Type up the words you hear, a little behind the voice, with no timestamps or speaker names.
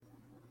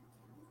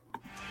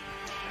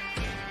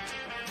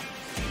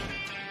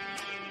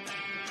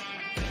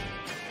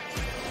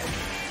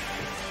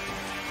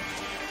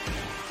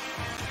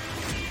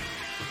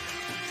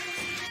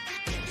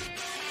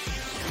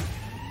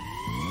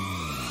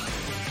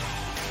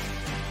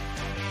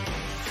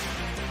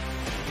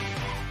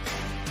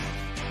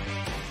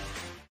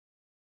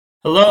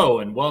Hello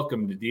and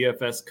welcome to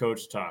DFS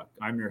Coach Talk.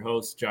 I'm your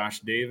host,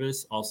 Josh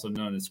Davis, also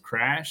known as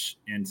Crash.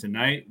 And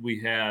tonight we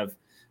have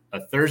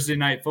a Thursday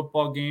night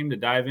football game to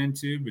dive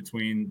into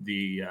between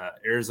the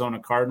Arizona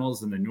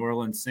Cardinals and the New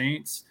Orleans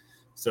Saints.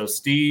 So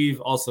Steve,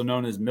 also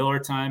known as Miller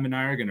Time, and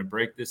I are going to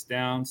break this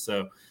down.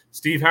 So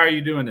Steve, how are you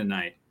doing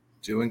tonight?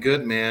 Doing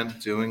good, man.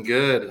 Doing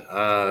good.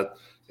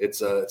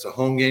 It's a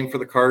home game for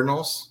the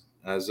Cardinals.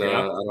 I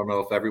don't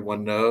know if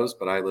everyone knows,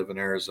 but I live in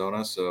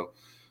Arizona, so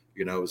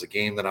it was a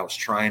game that I was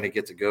trying to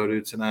get to go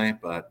to tonight,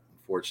 but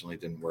unfortunately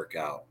didn't work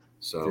out.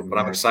 But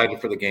I'm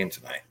excited for the game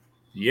tonight.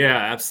 Yeah,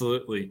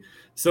 absolutely.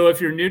 So if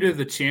you're new to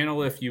the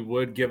channel, if you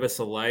would give us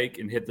a like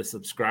and hit the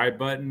subscribe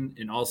button,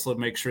 and also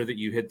make sure that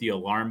you hit the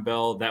alarm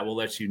bell. That will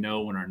let you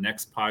know when our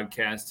next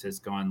podcast has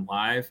gone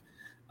live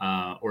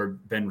or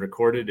been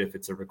recorded if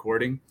it's a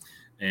recording.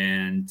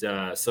 And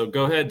so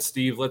go ahead,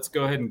 Steve. Let's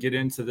go ahead and get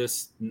into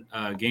this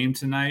game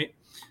tonight.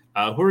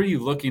 Who are you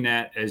looking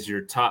at as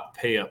your top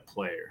pay-up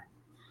player?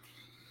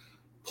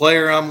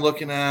 Player I'm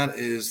looking at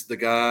is the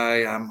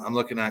guy I'm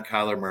looking at,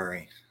 Kyler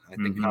Murray. I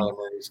think Kyler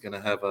Murray is going to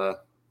have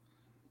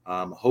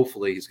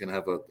hopefully he's going to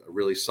have a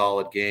really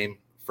solid game,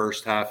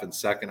 first half and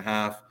second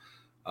half.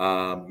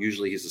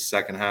 Usually he's a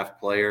second half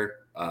player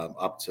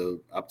up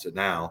to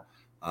now.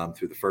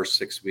 Through the first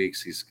 6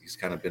 weeks, he's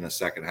kind of been a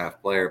second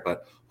half player,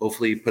 but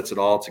hopefully he puts it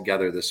all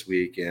together this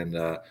week and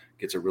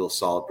gets a real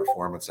solid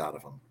performance out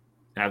of him.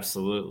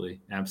 Absolutely.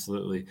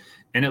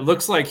 And it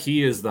looks like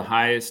he is the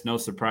highest, no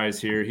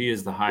surprise here, he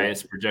is the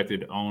highest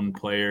projected owned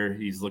player.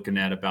 He's looking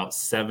at about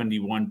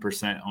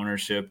 71%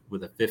 ownership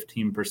with a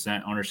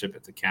 15% ownership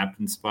at the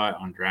captain spot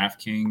on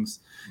DraftKings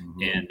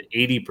and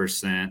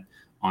 80%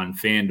 on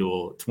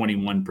FanDuel,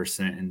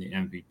 21% in the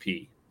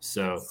MVP.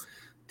 So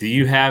do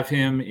you have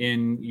him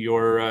in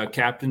your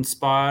captain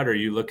spot, or are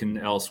you looking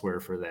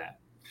elsewhere for that?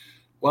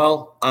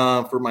 Well,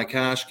 for my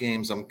cash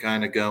games, I'm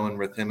kind of going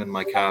with him in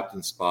my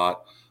captain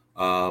spot.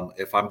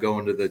 If I'm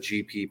going to the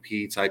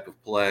GPP type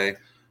of play,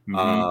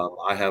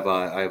 I have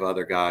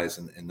other guys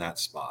in that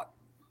spot.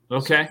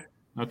 Okay.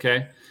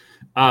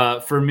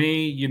 For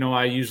me,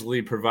 I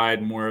usually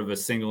provide more of a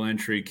single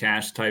entry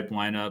cash type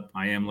lineup.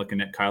 I am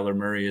looking at Kyler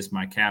Murray as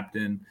my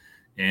captain,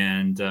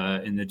 and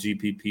in the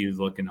GPP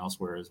looking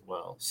elsewhere as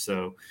well.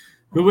 So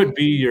who would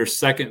be your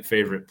second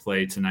favorite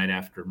play tonight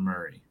after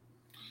Murray?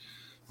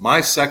 My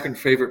second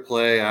favorite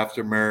play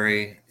after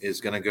Murray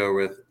is going to go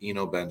with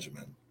Eno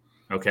Benjamin.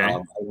 Okay.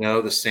 I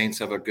know the Saints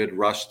have a good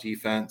rush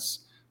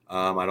defense.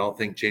 I don't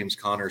think James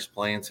Conner's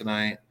playing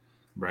tonight.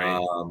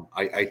 Right.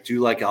 I do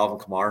like Alvin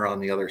Kamara on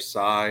the other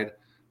side.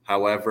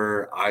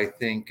 However, I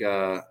think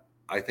I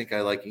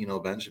like Eno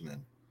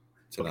Benjamin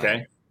tonight.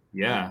 Okay.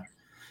 Yeah.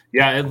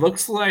 It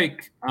looks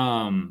like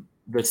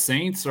the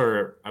Saints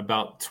are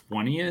about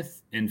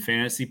 20th in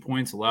fantasy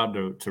points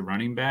allowed to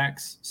running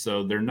backs.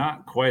 So they're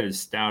not quite as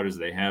stout as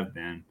they have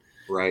been.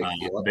 Right.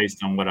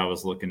 Based on what I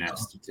was looking at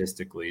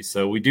statistically.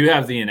 So we do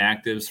have the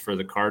inactives for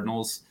the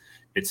Cardinals.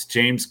 It's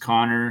James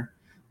Conner,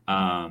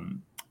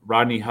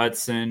 Rodney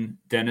Hudson,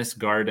 Dennis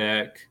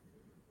Gardeck,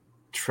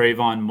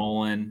 Trayvon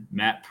Mullen,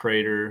 Matt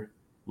Prater,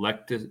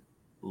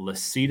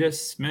 Lecitus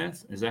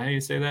Smith. Is that how you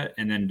say that?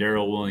 And then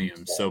Darrell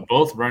Williams. So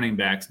both running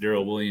backs,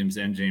 Darrell Williams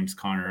and James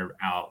Conner, are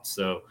out.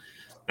 So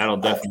that'll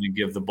definitely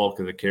give the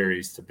bulk of the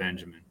carries to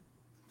Benjamin.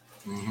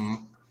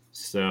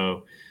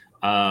 So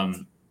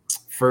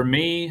for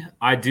me,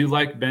 I do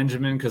like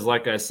Benjamin because,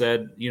 like I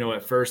said,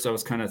 at first I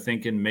was kind of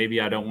thinking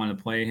maybe I don't want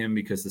to play him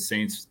because the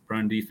Saints'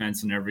 run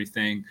defense and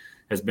everything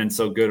has been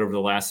so good over the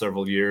last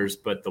several years.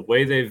 But the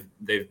way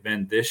they've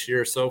been this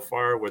year so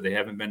far, where they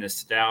haven't been as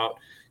stout,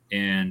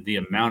 and the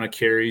amount of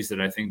carries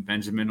that I think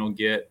Benjamin will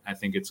get, I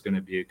think it's going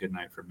to be a good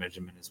night for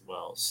Benjamin as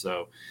well.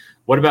 So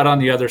what about on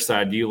the other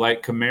side? Do you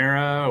like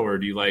Kamara, or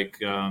do you like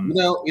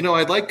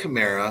I'd like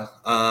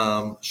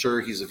Kamara.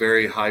 Sure, he's a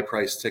very high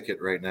price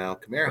ticket right now.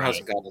 Kamara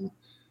hasn't gotten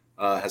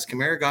has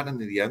Kamara gotten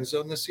into the end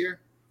zone this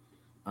year?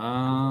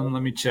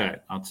 Let me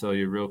check. I'll tell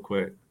you real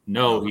quick.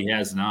 No, he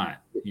has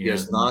not. He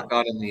has not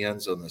gotten in the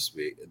end zone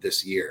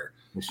this year.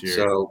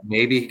 So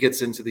maybe he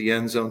gets into the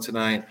end zone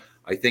tonight.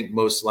 I think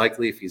most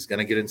likely if he's going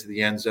to get into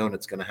the end zone,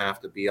 it's going to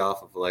have to be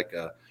off of like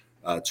a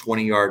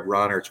 20-yard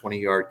run or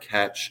 20-yard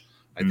catch.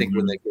 I think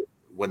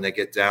when they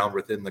get down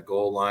within the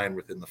goal line,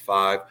 within the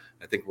 5,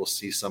 I think we'll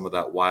see some of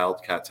that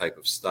wildcat type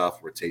of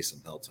stuff with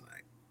Taysom Hill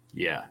tonight.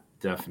 Yeah,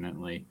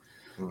 definitely.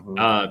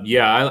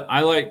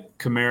 I like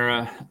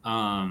Kamara.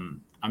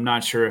 I'm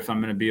not sure if I'm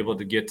going to be able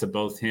to get to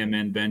both him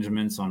and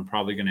Benjamin, so I'm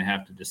probably going to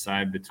have to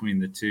decide between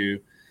the two.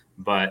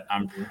 But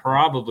I'm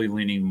probably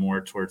leaning more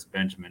towards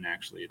Benjamin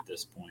actually at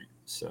this point.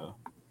 So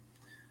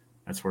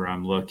that's where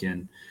I'm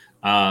looking.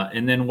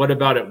 And then what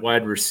about at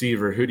wide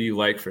receiver? Who do you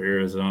like for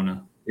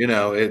Arizona?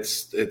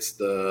 It's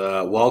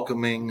the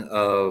welcoming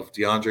of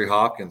DeAndre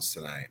Hopkins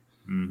tonight.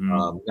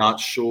 Not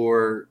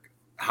sure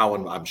how,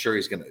 I'm sure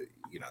he's going to,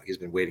 he's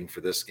been waiting for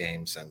this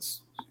game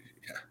since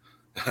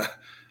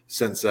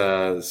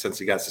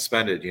he got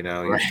suspended. He's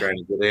trying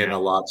to get in a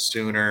lot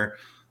sooner,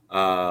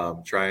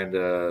 trying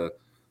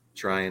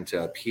trying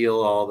to appeal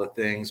all the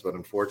things, but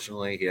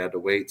unfortunately, he had to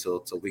wait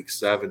till week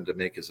 7 to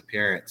make his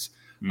appearance.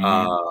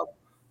 Mhm.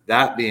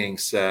 That being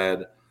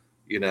said,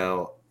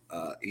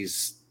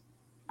 he's.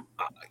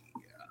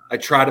 I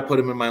try to put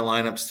him in my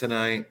lineups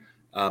tonight.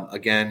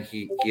 Again,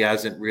 he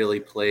hasn't really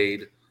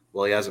played.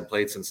 Well, he hasn't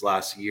played since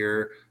last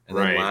year, and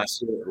then Right.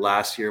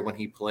 last year when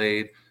he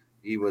played,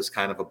 he was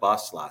kind of a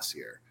bust last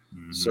year.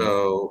 Mhm.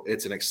 So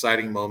it's an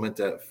exciting moment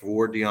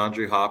for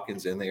DeAndre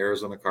Hopkins and the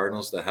Arizona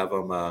Cardinals to have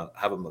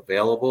him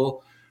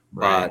available.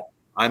 Right. But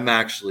I'm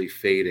actually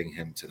fading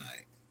him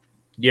tonight.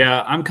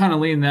 Yeah, I'm kind of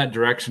leaning that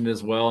direction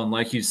as well. And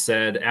like you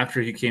said,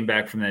 after he came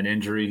back from that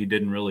injury, he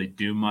didn't really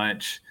do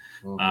much.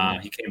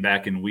 Mm-hmm. He came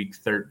back in week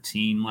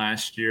 13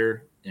 last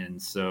year.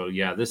 And so,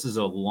 yeah, this is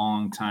a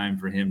long time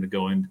for him to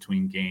go in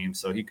between games.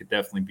 So he could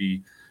definitely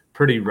be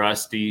pretty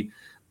rusty.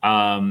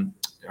 Um,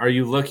 are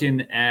you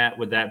looking at,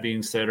 with that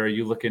being said, are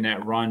you looking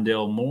at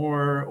Rondell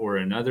Moore or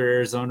another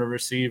Arizona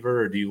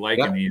receiver, or do you like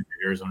Yeah. any of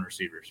the Arizona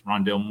receivers?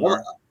 Rondell Well,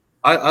 Moore?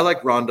 I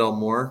like Rondell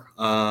Moore.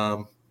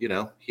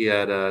 He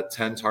had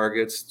 10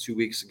 targets 2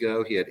 weeks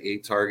ago. He had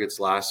 8 targets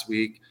last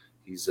week.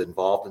 He's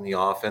involved in the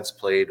offense,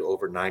 played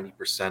over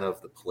 90%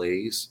 of the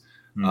plays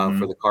for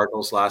Mm-hmm. the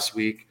Cardinals last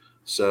week.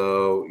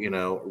 So,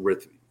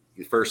 with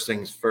first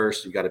things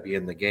first, you got to be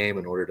in the game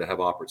in order to have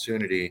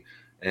opportunity.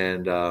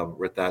 And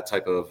with that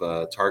type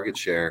of target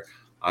share,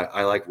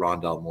 I like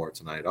Rondell Moore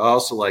tonight. I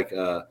also like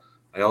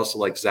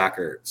Zach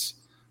Ertz.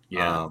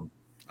 Yeah.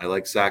 I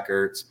like Zach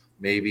Ertz.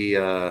 Maybe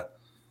I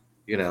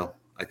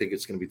think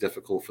it's going to be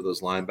difficult for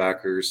those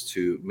linebackers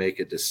to make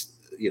it.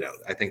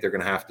 I think they're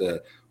going to have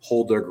to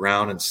hold their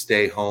ground and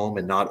stay home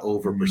and not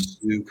over Mhm.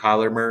 pursue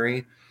Kyler Murray.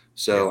 Yeah.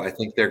 So I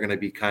think they're going to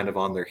be kind of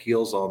on their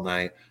heels all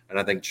night, and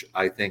I think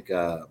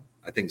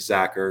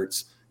Zach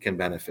Ertz can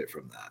benefit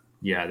from that.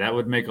 Yeah, that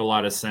would make a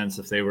lot of sense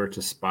if they were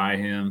to spy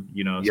him,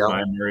 Yep.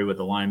 spy Murray with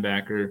a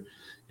linebacker,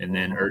 and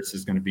then Mhm. Ertz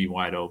is going to be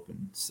wide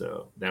open.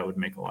 So that would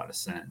make a lot of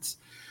sense.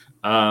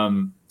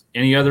 Um,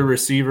 any other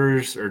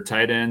receivers or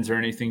tight ends or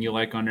anything you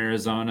like on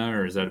Arizona,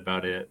 or is that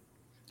about it?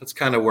 That's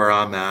kind of where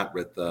I'm at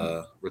with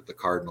the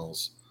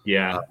Cardinals.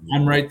 Yeah,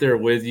 I'm right there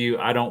with you.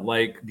 I don't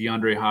like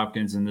DeAndre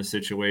Hopkins in this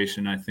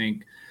situation. I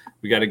think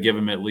we got to give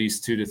him at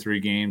least 2 to 3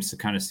 games to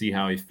kind of see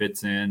how he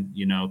fits in,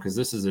 because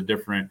this is a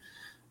different,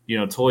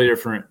 totally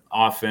different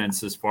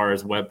offense as far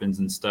as weapons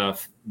and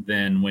stuff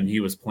than when he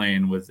was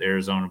playing with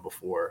Arizona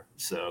before.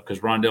 So, because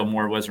Rondell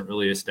Moore wasn't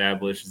really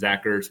established,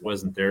 Zach Ertz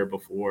wasn't there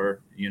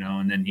before,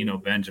 and then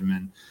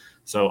Benjamin.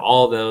 So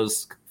all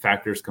those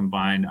factors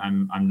combined,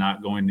 I'm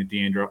not going to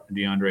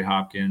DeAndre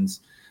Hopkins.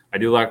 I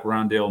do like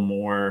Rondale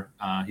Moore.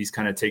 He's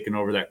kind of taken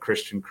over that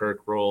Christian Kirk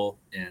role,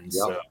 and Yep.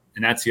 so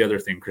and that's the other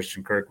thing.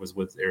 Christian Kirk was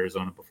with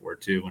Arizona before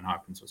too when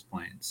Hopkins was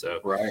playing. So,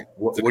 Right.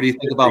 What do you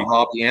think about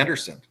Robbie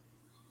Anderson?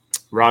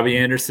 Robbie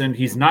Anderson,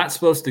 he's not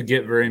supposed to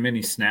get very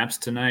many snaps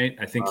tonight.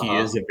 I think he Uh-huh.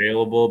 is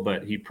available,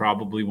 but he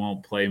probably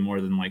won't play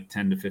more than like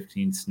 10 to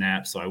 15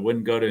 snaps. So I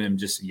wouldn't go to him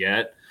just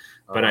yet.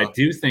 But I Uh-huh.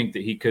 do think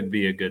that he could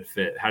be a good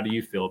fit. How do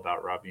you feel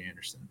about Robbie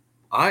Anderson?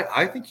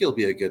 I think he'll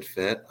be a good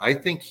fit. I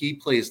think he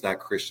plays that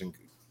Christian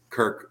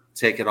Kirk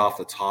take it off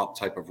the top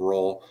type of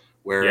role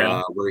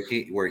Yeah.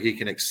 where he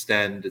can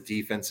extend the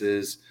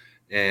defenses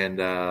and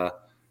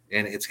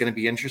it's going to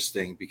be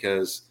interesting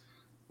because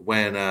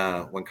when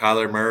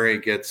Kyler Murray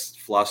gets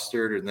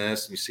flustered in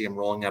this and you see him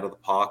rolling out of the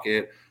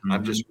pocket, I'm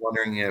Mm-hmm. just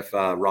wondering if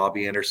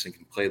Robbie Anderson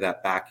can play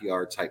that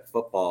backyard type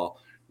football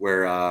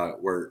where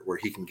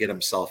he can get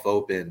himself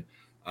open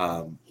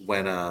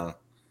when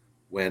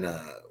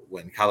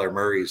when Kyler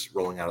Murray's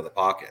rolling out of the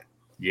pocket.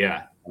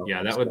 Yeah.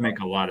 Yeah, that would make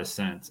a lot of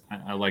sense.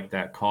 I like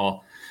that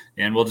call.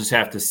 And we'll just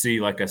have to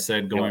see, like I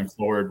said, going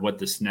forward, what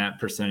the snap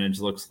percentage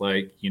looks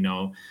like.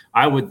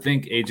 I would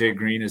think AJ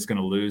Green is going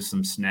to lose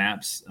some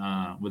snaps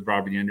with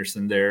Robbie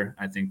Anderson there.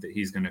 I think that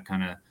he's going to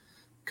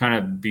kind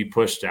of be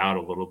pushed out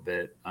a little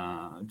bit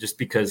just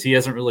because he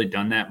hasn't really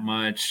done that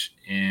much.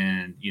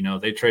 And,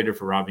 they traded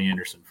for Robbie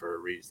Anderson for a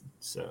reason.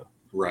 So,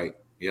 Right.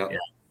 Yep.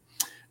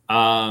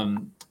 yeah.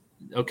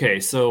 Okay,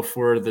 so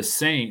for the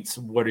Saints,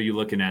 what are you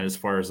looking at as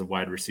far as the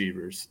wide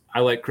receivers? I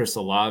like Chris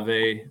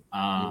Olave,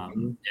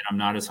 and I'm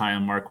not as high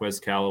on Marquez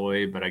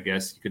Callaway, but I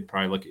guess you could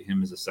probably look at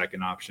him as a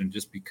second option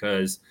just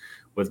because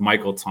with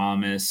Michael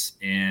Thomas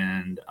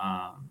and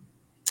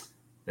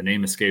the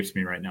name escapes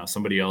me right now.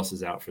 Somebody else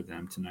is out for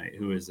them tonight.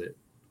 Who is it?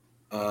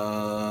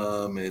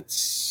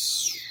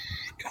 It's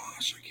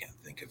gosh, I can't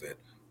think of it.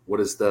 What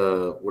does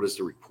the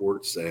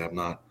report say? I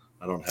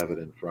don't have it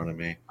in front of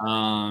me.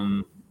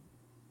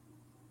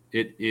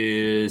 It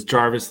is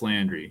Jarvis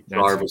Landry.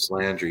 Jarvis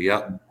Landry.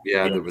 Yep.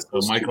 Yeah. Yeah, With so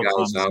those two Michael guys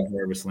Thomas out. and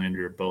Jarvis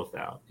Landry are both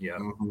out. Yeah.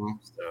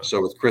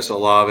 So with Chris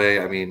Olave,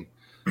 I mean,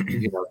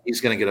 he's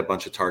going to get a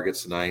bunch of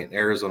targets tonight.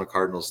 Arizona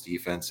Cardinals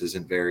defense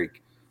isn't very,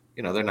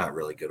 they're not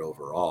really good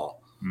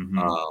overall.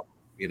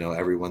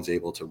 Everyone's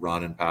able to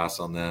run and pass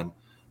on them.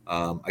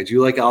 I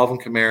do like Alvin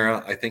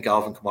Kamara. I think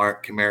Alvin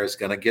Kamara is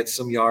going to get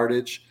some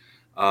yardage.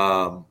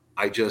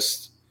 I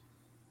just,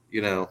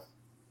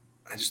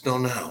 I just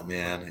don't know,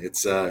 man.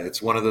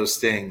 It's one of those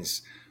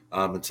things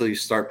until you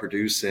start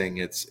producing,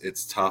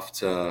 it's tough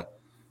to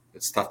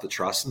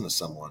trust into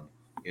someone.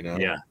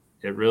 Yeah,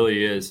 it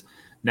really is.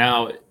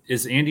 Now,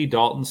 is Andy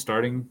Dalton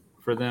starting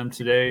for them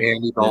today?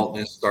 Andy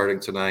Dalton is starting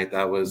tonight.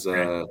 That was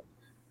okay.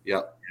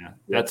 Yep. Yeah,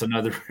 that's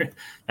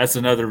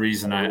another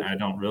reason I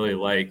don't really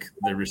like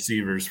the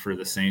receivers for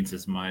the Saints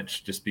as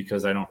much, just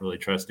because I don't really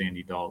trust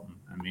Andy Dalton.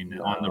 I mean,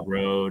 on the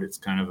road, it's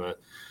kind of a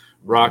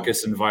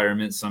raucous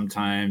environment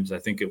sometimes. I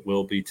think it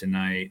will be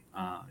tonight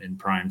in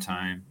prime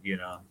time,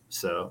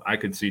 So I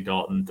could see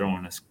Dalton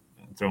throwing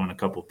a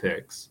couple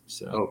picks.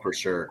 So for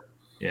sure.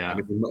 Yeah, I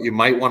mean, you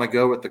might want to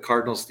go with the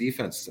Cardinals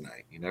defense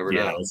tonight. You never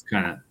know. It's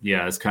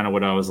kind of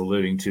what I was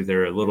alluding to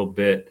there a little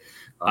bit.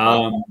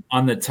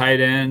 On the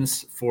tight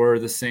ends for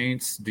the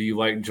Saints, do you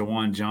like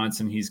Juwan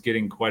Johnson? He's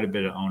getting quite a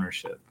bit of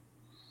ownership.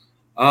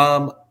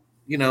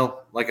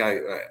 Like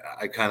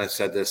I kind of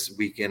said this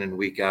week in and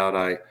week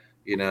out.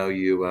 You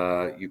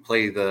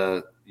play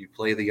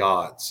the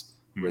odds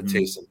with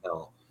Taysom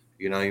Hill.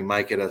 You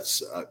might get a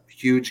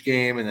huge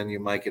game and then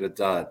you might get a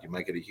dud. You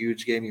might get a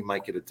huge game, you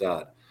might get a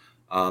dud.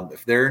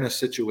 If they're in a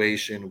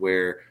situation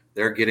where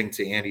they're getting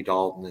to Andy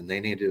Dalton and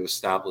they need to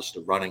establish the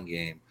running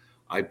game,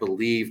 I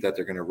believe that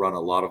they're going to run a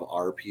lot of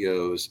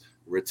RPOs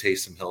with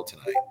Taysom Hill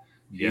tonight.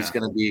 Yeah. He's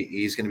going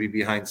to be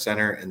behind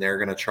center, and they're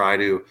going to try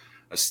to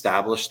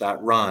establish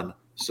that run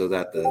so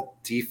that the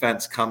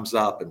defense comes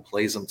up and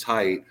plays them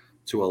tight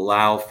to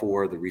allow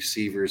for the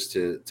receivers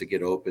to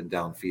get open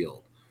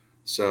downfield.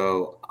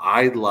 So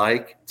I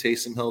like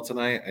Taysom Hill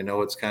tonight. I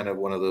know it's kind of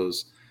one of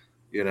those,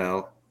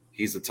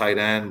 he's a tight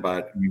end,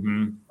 but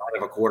kind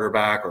of a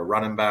quarterback or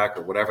running back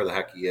or whatever the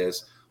heck he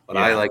is. But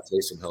I like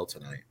Taysom Hill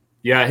tonight.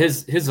 Yeah,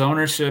 his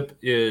ownership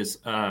is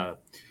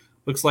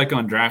looks like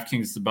on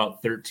DraftKings it's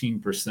about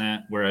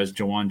 13%, whereas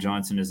Juwan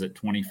Johnson is at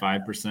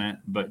 25%.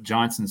 But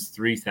Johnson's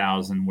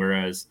 3,000,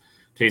 whereas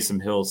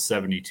Taysom Hill's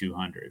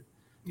 7,200.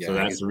 Yeah, so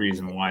that's the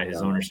reason why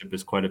his ownership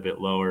is quite a bit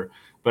lower.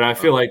 But I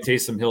feel like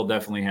Taysom Hill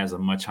definitely has a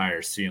much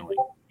higher ceiling.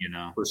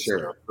 For sure.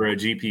 So for a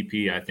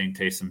GPP, I think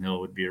Taysom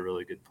Hill would be a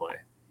really good play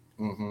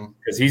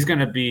because he's going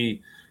to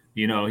be,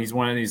 he's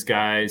one of these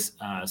guys.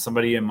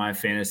 Somebody in my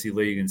fantasy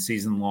league and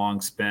season long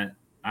spent,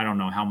 I don't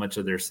know how much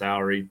of their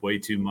salary, way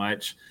too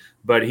much.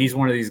 But he's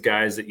one of these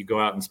guys that you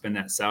go out and spend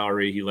that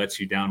salary. He lets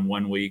you down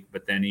one week,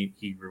 but then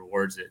he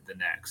rewards it the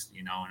next,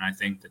 And I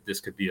think that this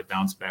could be a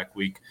bounce back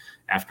week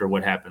after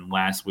what happened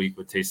last week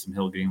with Taysom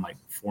Hill getting like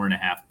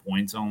 4.5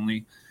 points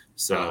only.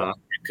 So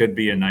it could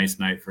be a nice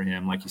night for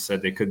him. Like you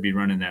said, they could be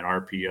running that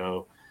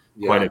RPO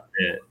quite a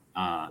bit.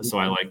 So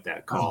I like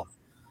that call.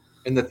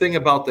 And the thing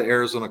about the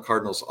Arizona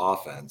Cardinals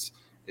offense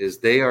is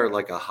they are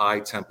like a high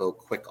tempo,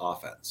 quick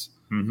offense.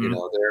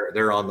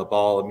 They're on the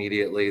ball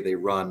immediately. They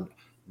run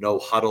no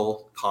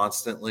huddle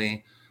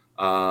constantly.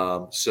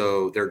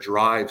 So their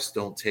drives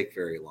don't take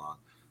very long.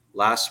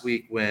 Last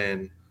week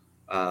when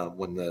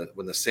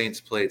the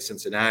Saints played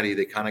Cincinnati,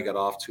 they kind of got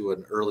off to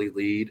an early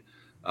lead.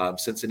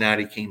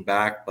 Cincinnati came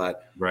back,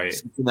 but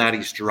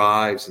Cincinnati's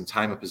drives and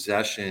time of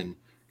possession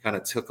kind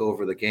of took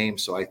over the game.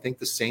 So I think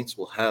the Saints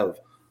will have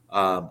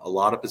a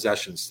lot of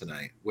possessions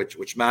tonight,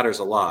 which matters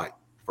a lot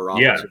for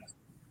offense. Yeah,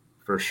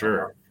 for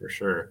sure.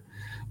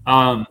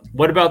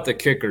 What about the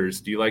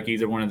kickers? Do you like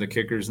either one of the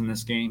kickers in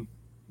this game?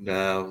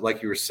 No,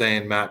 like you were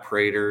saying, Matt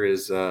Prater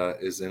is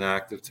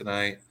inactive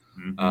tonight.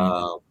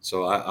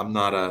 So I'm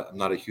not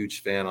a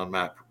huge fan on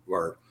Matt.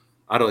 Or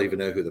I don't even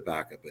know who the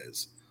backup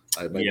is.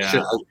 I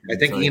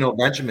think Eno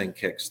Benjamin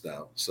kicks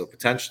though, so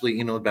potentially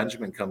Eno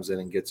Benjamin comes in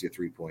and gets you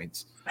 3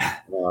 points. I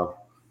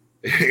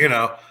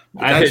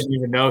didn't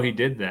even know he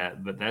did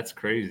that, but that's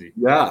crazy.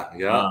 Yeah,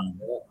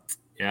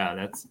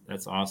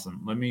 that's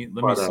awesome. Let me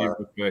see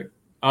real quick.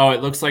 Oh,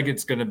 it looks like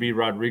it's going to be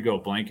Rodrigo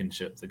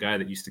Blankenship, the guy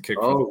that used to kick.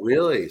 Oh,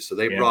 really? So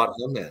they brought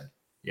him in.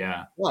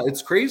 Yeah. Well,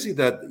 it's crazy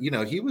that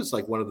he was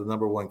like one of the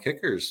number one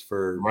kickers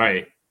for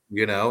and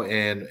for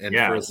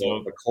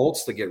the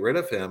Colts to get rid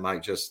of him. I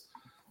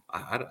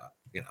don't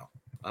know.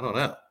 I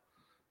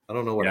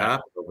don't know what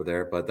happened over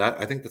there, but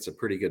I think that's a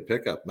pretty good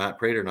pickup. Matt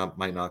Prater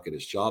might not get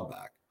his job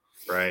back.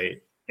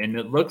 Right. And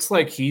it looks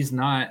like he's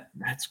not.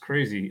 That's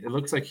crazy. It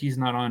looks like he's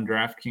not on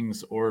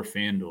DraftKings or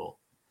FanDuel.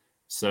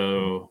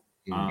 So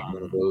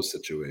one of those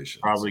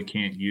situations probably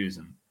can't use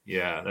him.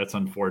 Yeah, that's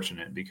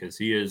unfortunate because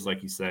he is,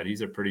 like you said,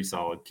 he's a pretty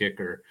solid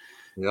kicker.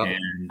 Yep.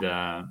 And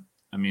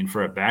I mean,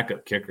 for a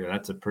backup kicker,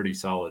 that's a pretty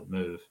solid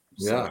move.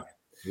 So,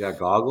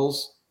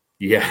 goggles.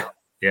 Yeah,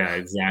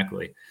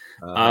 exactly.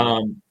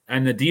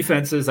 And the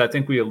defenses, I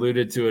think we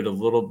alluded to it a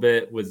little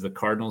bit with the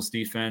Cardinals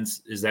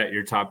defense. Is that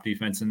your top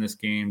defense in this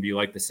game? Do you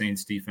like the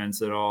Saints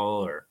defense at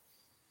all, or?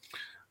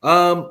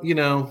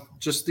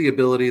 Just the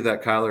ability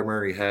that Kyler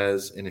Murray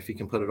has, and if he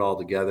can put it all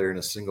together in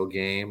a single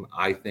game,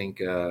 I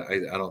think I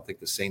don't think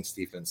the Saints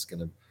defense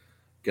is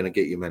gonna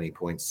get you many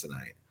points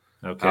tonight.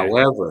 Okay.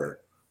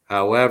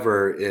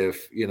 However,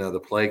 if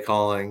the play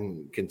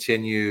calling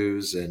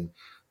continues and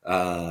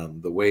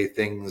the way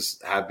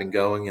things have been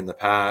going in the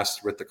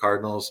past with the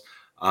Cardinals,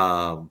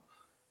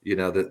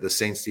 the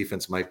Saints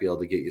defense might be able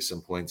to get you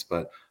some points.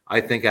 But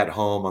I think at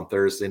home on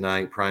Thursday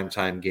night,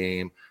 primetime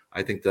game,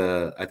 I think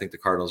the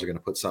Cardinals are going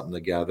to put something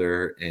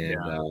together,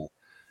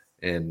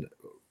 and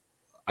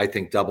I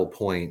think double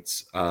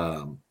points,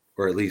 or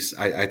at least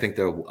I think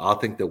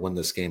they'll win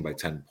this game by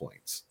 10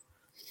 points.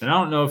 And I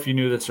don't know if you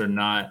knew this or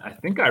not. I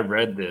think I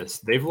read this.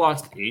 They've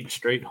lost 8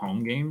 straight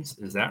home games.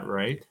 Is that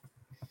right?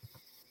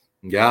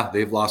 Yeah,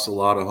 they've lost a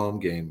lot of home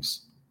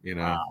games.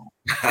 Wow.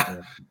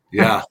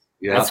 Yeah.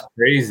 That's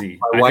crazy.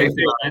 My wife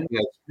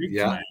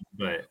tonight,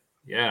 but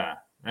yeah,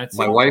 that's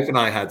my wife and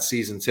I had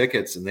season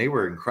tickets, and they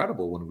were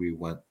incredible when we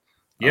went.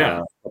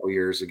 A couple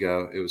years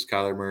ago. It was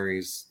Kyler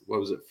Murray's, what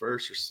was it,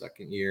 first or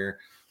second year?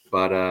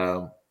 But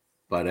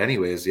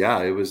anyways,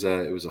 yeah, it was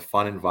a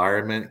fun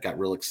environment. It got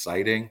real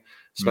exciting,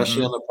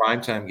 especially on the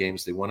primetime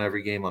games. They won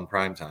every game on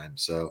primetime.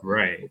 So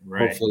right.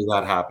 Hopefully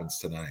that happens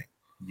tonight.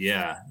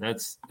 Yeah,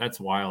 that's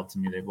wild to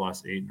me. They've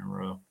lost 8 in a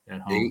row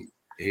at home.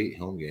 8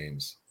 home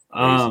games.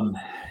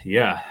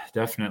 Yeah,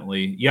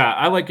 definitely. Yeah,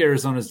 I like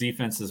Arizona's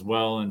defense as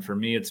well. And for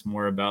me, it's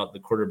more about the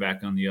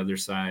quarterback on the other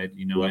side.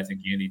 I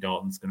think Andy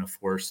Dalton's going to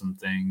force some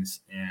things,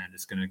 and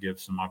it's going to give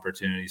some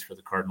opportunities for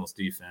the Cardinals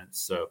defense.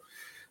 So,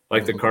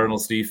 like the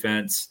Cardinals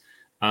defense.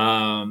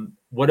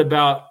 What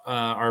about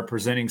our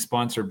presenting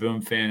sponsor,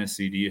 Boom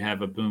Fantasy? Do you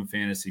have a Boom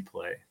Fantasy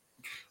play?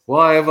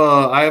 Well,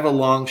 I have a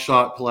long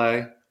shot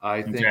play.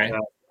 I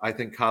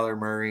think Kyler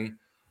Murray.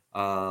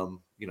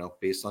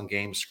 Based on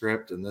game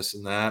script and this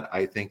and that,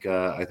 I think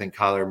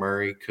Kyler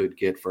Murray could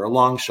get, for a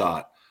long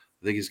shot,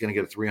 I think he's going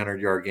to get a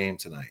 300-yard game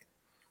tonight.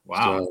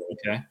 Wow. So,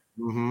 okay.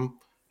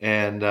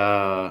 And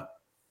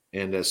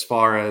as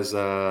far as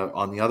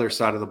on the other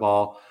side of the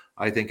ball,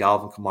 I think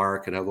Alvin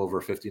Kamara could have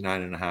over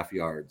 59.5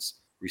 yards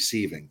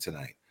receiving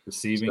tonight.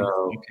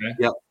 Okay.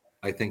 Yep.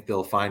 I think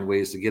they'll find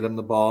ways to get him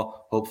the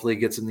ball. Hopefully, he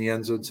gets in the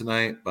end zone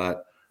tonight,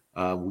 but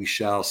we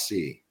shall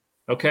see.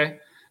 Okay.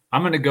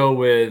 I'm going to go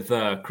with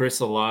Chris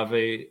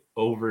Olave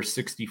over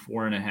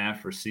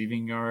 64.5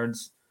 receiving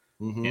yards.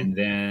 And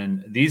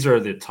then these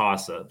are the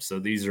toss-ups. So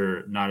these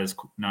are not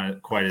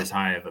quite as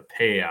high of a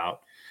payout,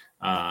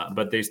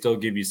 but they still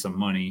give you some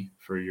money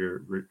for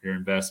your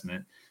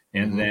investment.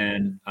 And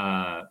then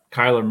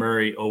Kyler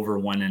Murray over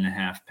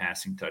 1.5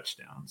 passing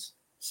touchdowns.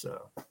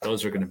 So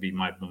those are going to be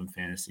my Boom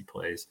Fantasy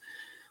plays.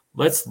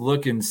 Let's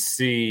look and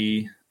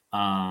see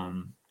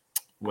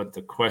what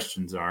the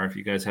questions are. If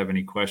you guys have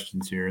any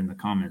questions here in the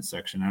comment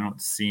section, I don't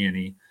see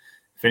any.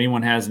 If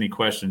anyone has any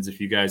questions,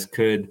 if you guys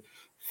could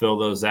fill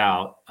those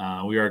out.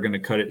 We are going to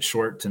cut it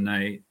short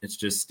tonight. It's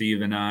just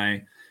Steve and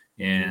I,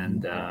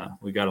 and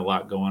we got a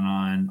lot going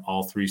on.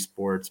 All 3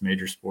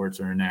 major sports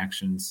are in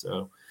action.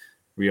 So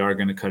we are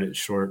going to cut it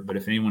short. But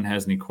if anyone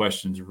has any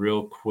questions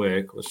real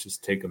quick, let's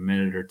just take a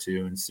minute or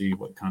two and see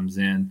what comes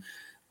in.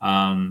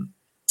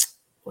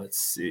 Let's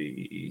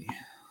see.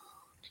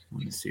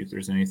 Let me see if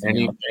there's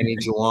anything else. Any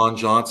Juwan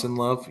Johnson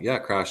love? Yeah,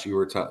 Crash, you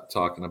were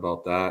talking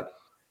about that.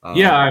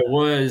 Yeah, I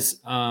was.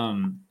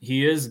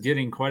 He is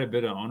getting quite a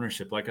bit of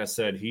ownership. Like I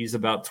said, he's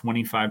about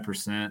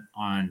 25%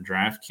 on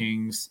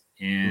DraftKings,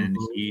 and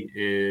he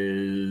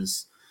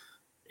is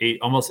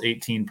almost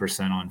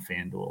 18% on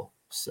FanDuel.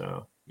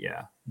 So,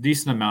 yeah,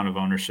 decent amount of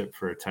ownership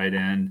for a tight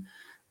end.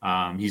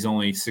 He's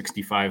only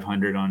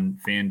 6,500 on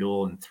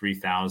FanDuel and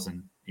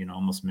 3,000,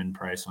 almost min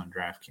price on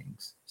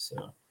DraftKings.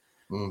 So.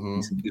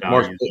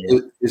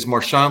 Is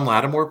Marshawn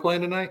Lattimore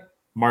playing tonight?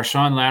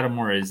 Marshawn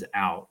Lattimore is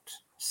out.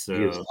 So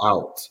he is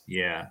out.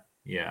 Yeah.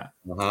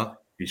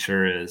 He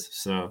sure is.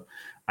 So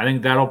I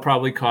think that'll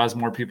probably cause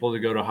more people to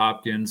go to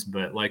Hopkins.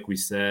 But like we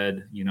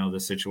said, the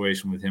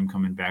situation with him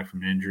coming back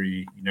from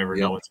injury, you never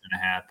know what's going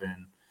to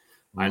happen.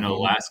 I know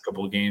the last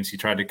couple of games he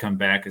tried to come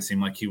back. It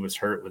seemed like he was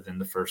hurt within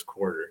the first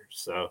quarter.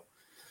 So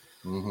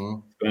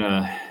it's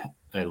been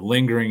a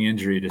lingering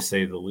injury, to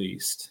say the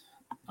least.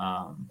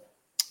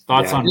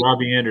 Thoughts on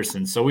Robbie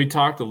Anderson? So we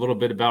talked a little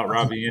bit about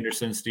Robbie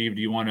Anderson. Steve,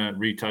 do you want to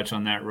retouch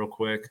on that real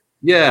quick?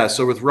 Yeah.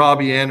 So with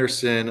Robbie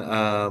Anderson,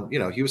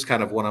 he was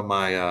kind of one of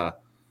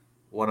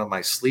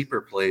my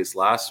sleeper plays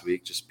last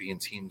week, just being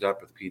teamed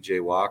up with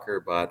PJ Walker.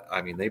 But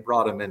I mean, they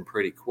brought him in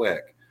pretty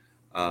quick.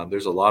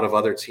 There's a lot of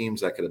other teams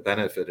that could have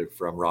benefited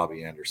from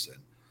Robbie Anderson.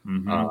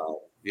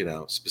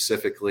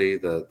 Specifically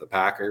the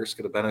Packers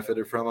could have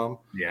benefited from him.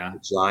 Yeah. The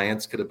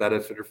Giants could have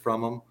benefited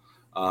from him.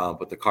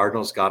 But the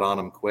Cardinals got on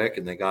him quick,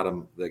 and they got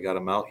him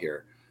out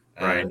here.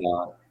 And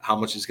how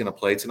much he's going to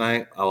play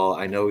tonight? Oh,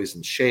 I know he's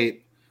in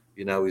shape.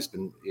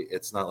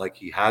 It's not like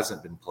he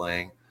hasn't been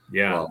playing.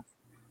 Yeah.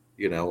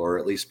 Well, or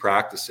at least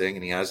practicing,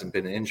 and he hasn't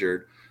been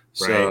injured.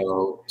 Right.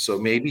 So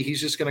maybe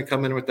he's just going to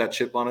come in with that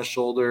chip on his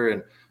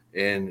shoulder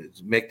and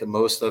make the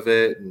most of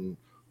it.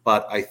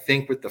 But I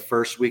think with the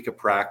first week of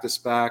practice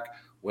back,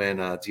 when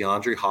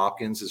DeAndre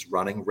Hopkins is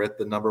running with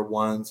the number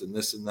ones and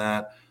this and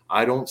that,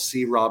 I don't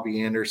see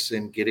Robbie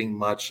Anderson getting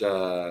much,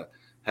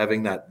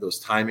 having those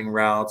timing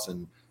routes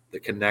and the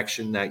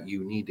connection that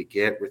you need to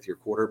get with your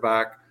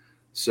quarterback.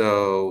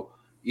 So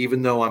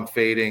even though I'm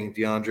fading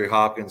DeAndre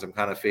Hopkins, I'm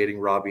kind of fading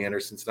Robbie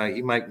Anderson tonight.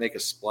 He might make a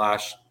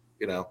splash,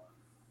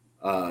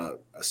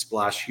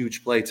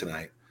 huge play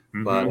tonight.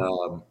 But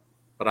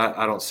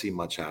I don't see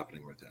much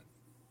happening with him.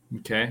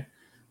 Okay.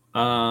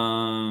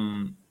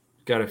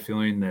 got a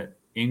feeling that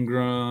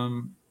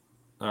Ingram,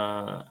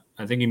 I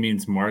think he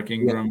means Mark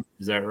Ingram. Yeah.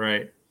 Is that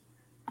right?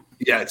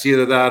 Yeah, it's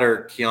either that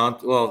or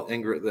Keontae. Well,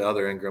 Ingram, the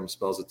other Ingram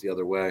spells it the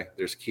other way.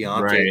 There's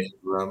Keontae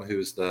Ingram,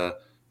 who's the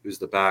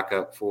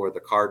backup for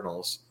the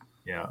Cardinals.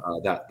 Yeah,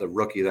 that the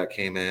rookie that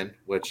came in,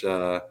 which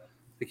I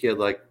think he had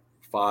like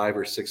 5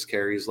 or 6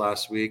 carries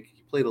last week.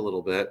 He played a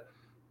little bit,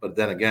 but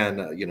then again,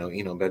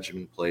 Eno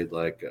Benjamin played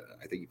like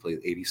I think he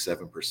played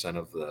 87%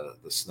 of the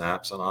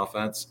snaps on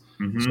offense.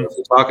 Mm-hmm. So if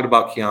you're talking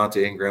about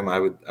Keontae Ingram, I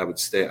would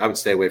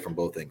stay away from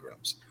both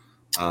Ingrams.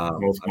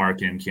 Both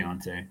Mark and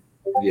Keontae.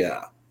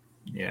 Yeah.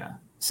 Yeah.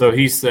 So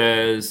he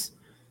says,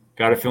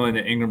 got a feeling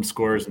that Ingram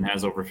scores and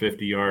has over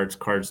 50 yards.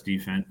 Cards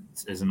defense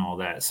isn't all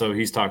that. So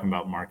he's talking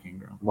about Mark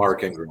Ingram.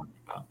 Mark Ingram.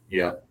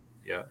 Yeah.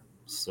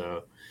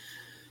 So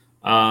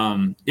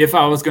if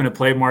I was going to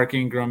play Mark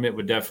Ingram, it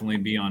would definitely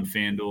be on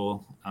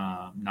FanDuel,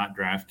 not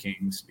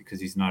DraftKings,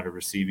 because he's not a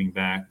receiving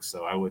back.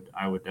 So I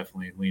would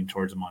definitely lean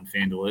towards him on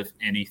FanDuel, if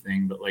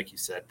anything. But like you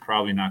said,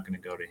 probably not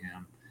going to go to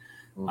him.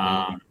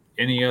 Mm-hmm.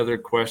 Any other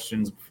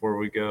questions before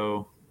we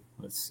go?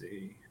 Let's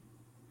see.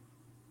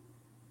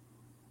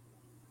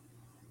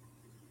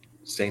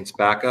 Saints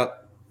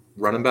backup,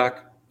 running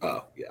back.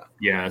 Oh, yeah.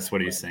 Yeah, that's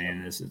what he's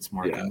saying. It's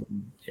Mark. Yeah.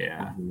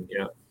 Mm-hmm.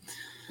 Yeah.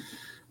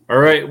 All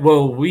right.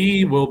 Well,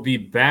 we will be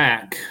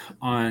back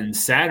on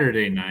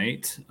Saturday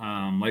night,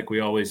 like we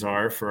always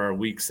are, for our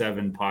Week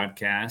 7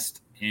 podcast.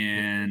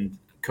 And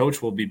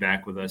Coach will be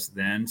back with us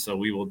then. So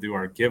we will do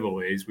our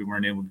giveaways. We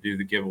weren't able to do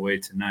the giveaway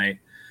tonight,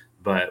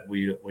 but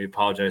we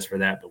apologize for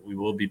that. But we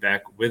will be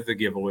back with the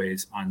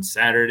giveaways on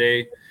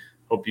Saturday.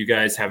 Hope you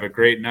guys have a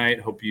great night.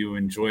 Hope you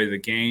enjoy the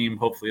game.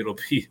 Hopefully it'll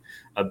be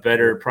a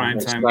better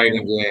primetime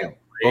game.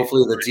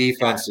 Hopefully the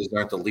defenses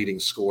aren't the leading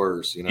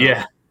scorers.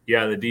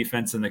 Yeah, the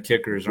defense and the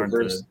kickers aren't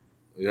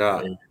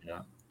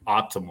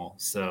optimal.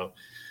 So,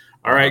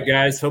 all right,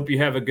 guys, hope you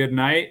have a good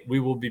night. We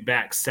will be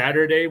back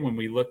Saturday when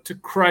we look to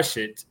crush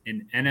it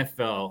in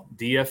NFL,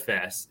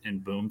 DFS,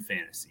 and Boom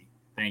Fantasy.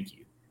 Thank you.